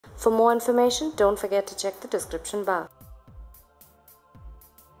For more information, don't forget to check the description bar.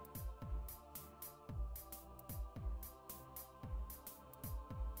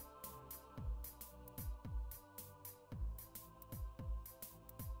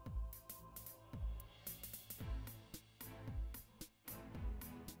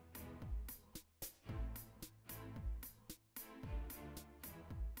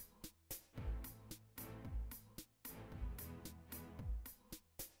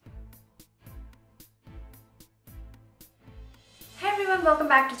 Hey everyone, welcome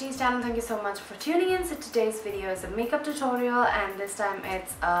back to Cheezz channel. Thank you so much for tuning in. So today's video is a makeup tutorial, and this time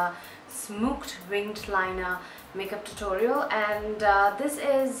it's a smoked winged liner makeup tutorial, and this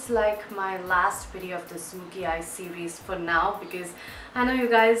is like my last video of the Smokey Eyes series for now, because I know you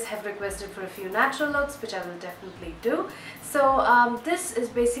guys have requested for a few natural looks, which I will definitely do. So this is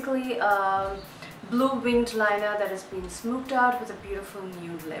basically a blue winged liner that has been smoked out with a beautiful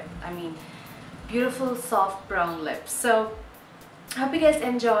nude lip. I mean, beautiful soft brown lips. So I hope you guys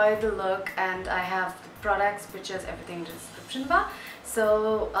enjoy the look, and I have the products, pictures, everything in the description bar.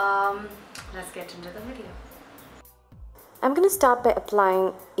 So let's get into the video. I'm going to start by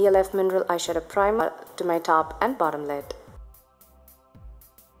applying ELF Mineral Eyeshadow Primer to my top and bottom lid.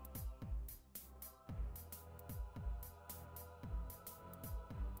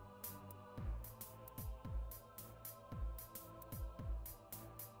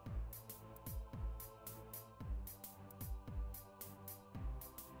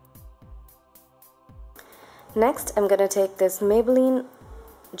 Next, I'm going to take this Maybelline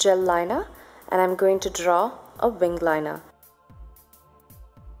gel liner and I'm going to draw a wing liner.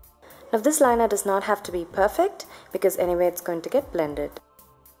 Now this liner does not have to be perfect, because anyway it's going to get blended.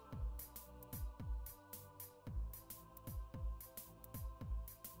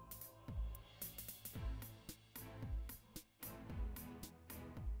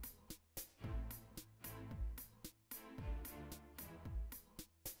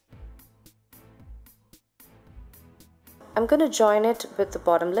 I'm going to join it with the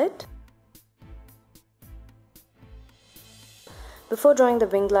bottom lid. Before drawing the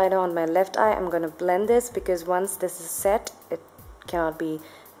wing liner on my left eye, I'm going to blend this, because once this is set, it cannot be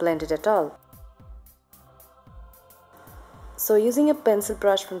blended at all. So using a pencil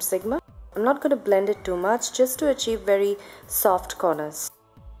brush from Sigma, I'm not going to blend it too much, just to achieve very soft corners.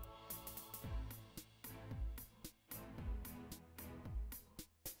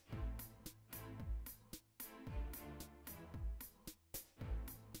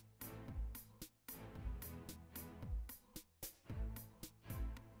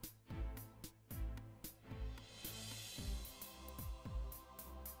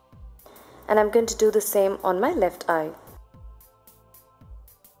 And I'm going to do the same on my left eye.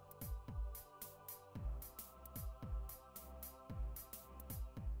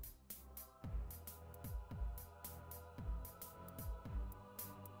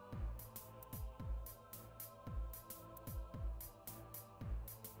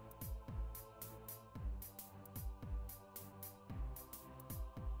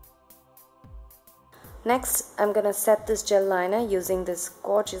 Next, I'm going to set this gel liner using this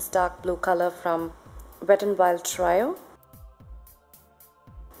gorgeous dark blue color from Wet n Wild Trio.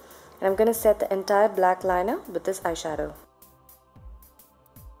 And I'm going to set the entire black liner with this eyeshadow.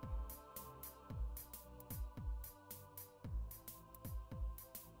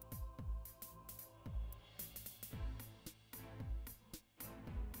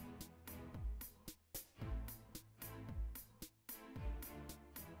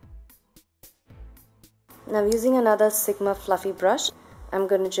 Now using another Sigma fluffy brush, I'm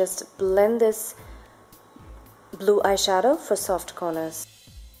going to just blend this blue eyeshadow for soft corners.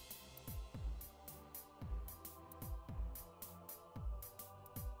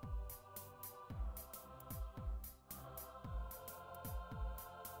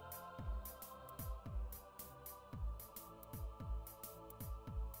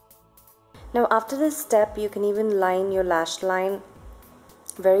 Now after this step, you can even line your lash line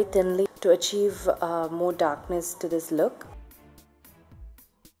very thinly to achieve more darkness to this look.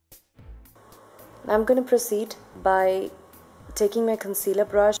 I'm going to proceed by taking my concealer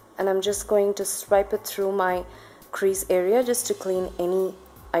brush, and I'm just going to swipe it through my crease area just to clean any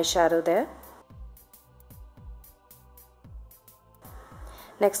eyeshadow there.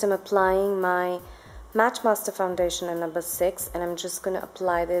 Next, I'm applying my Match Master Foundation in number 6, and I'm just going to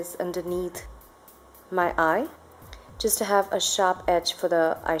apply this underneath my eye just to have a sharp edge for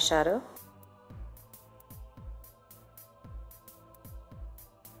the eyeshadow.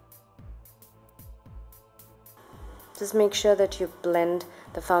 Just make sure that you blend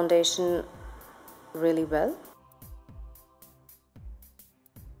the foundation really well.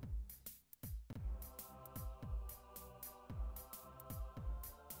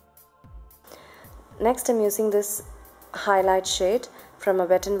 Next, I'm using this highlight shade from a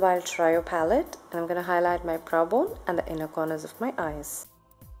Wet n Wild Trio palette, and I'm going to highlight my brow bone and the inner corners of my eyes.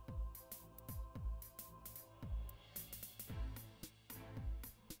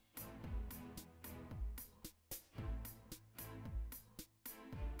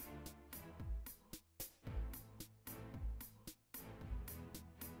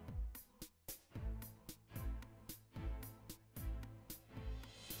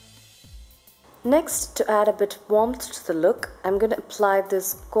 Next, to add a bit warmth to the look, I'm going to apply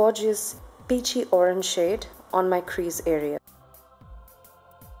this gorgeous peachy orange shade on my crease area.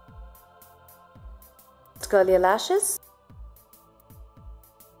 Curl your lashes.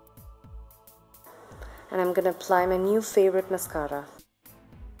 And I'm going to apply my new favorite mascara.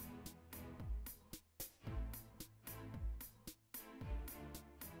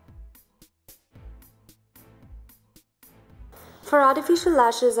 For artificial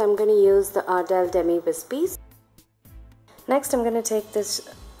lashes, I'm going to use the Ardell Demi Wispies. Next, I'm going to take this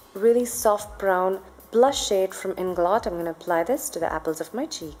really soft brown blush shade from Inglot. I'm going to apply this to the apples of my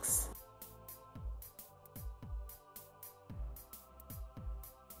cheeks.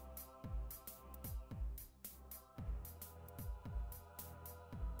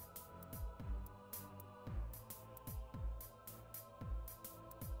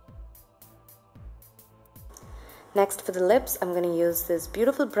 Next, for the lips, I'm going to use this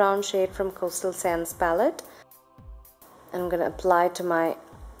beautiful brown shade from Coastal Sands palette. I'm going to apply it to my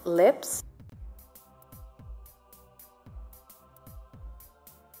lips.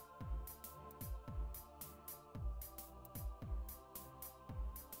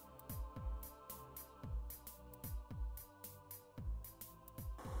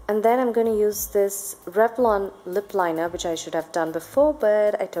 And then I'm going to use this Revlon lip liner, which I should have done before,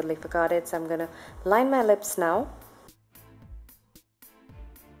 but I totally forgot it. So I'm going to line my lips now.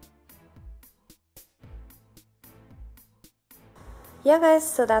 Yeah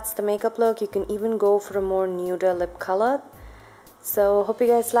guys, so that's the makeup look. You can even go for a more nuder lip color. So hope you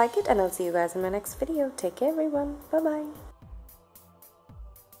guys like it, and I'll see you guys in my next video. Take care everyone. Bye bye.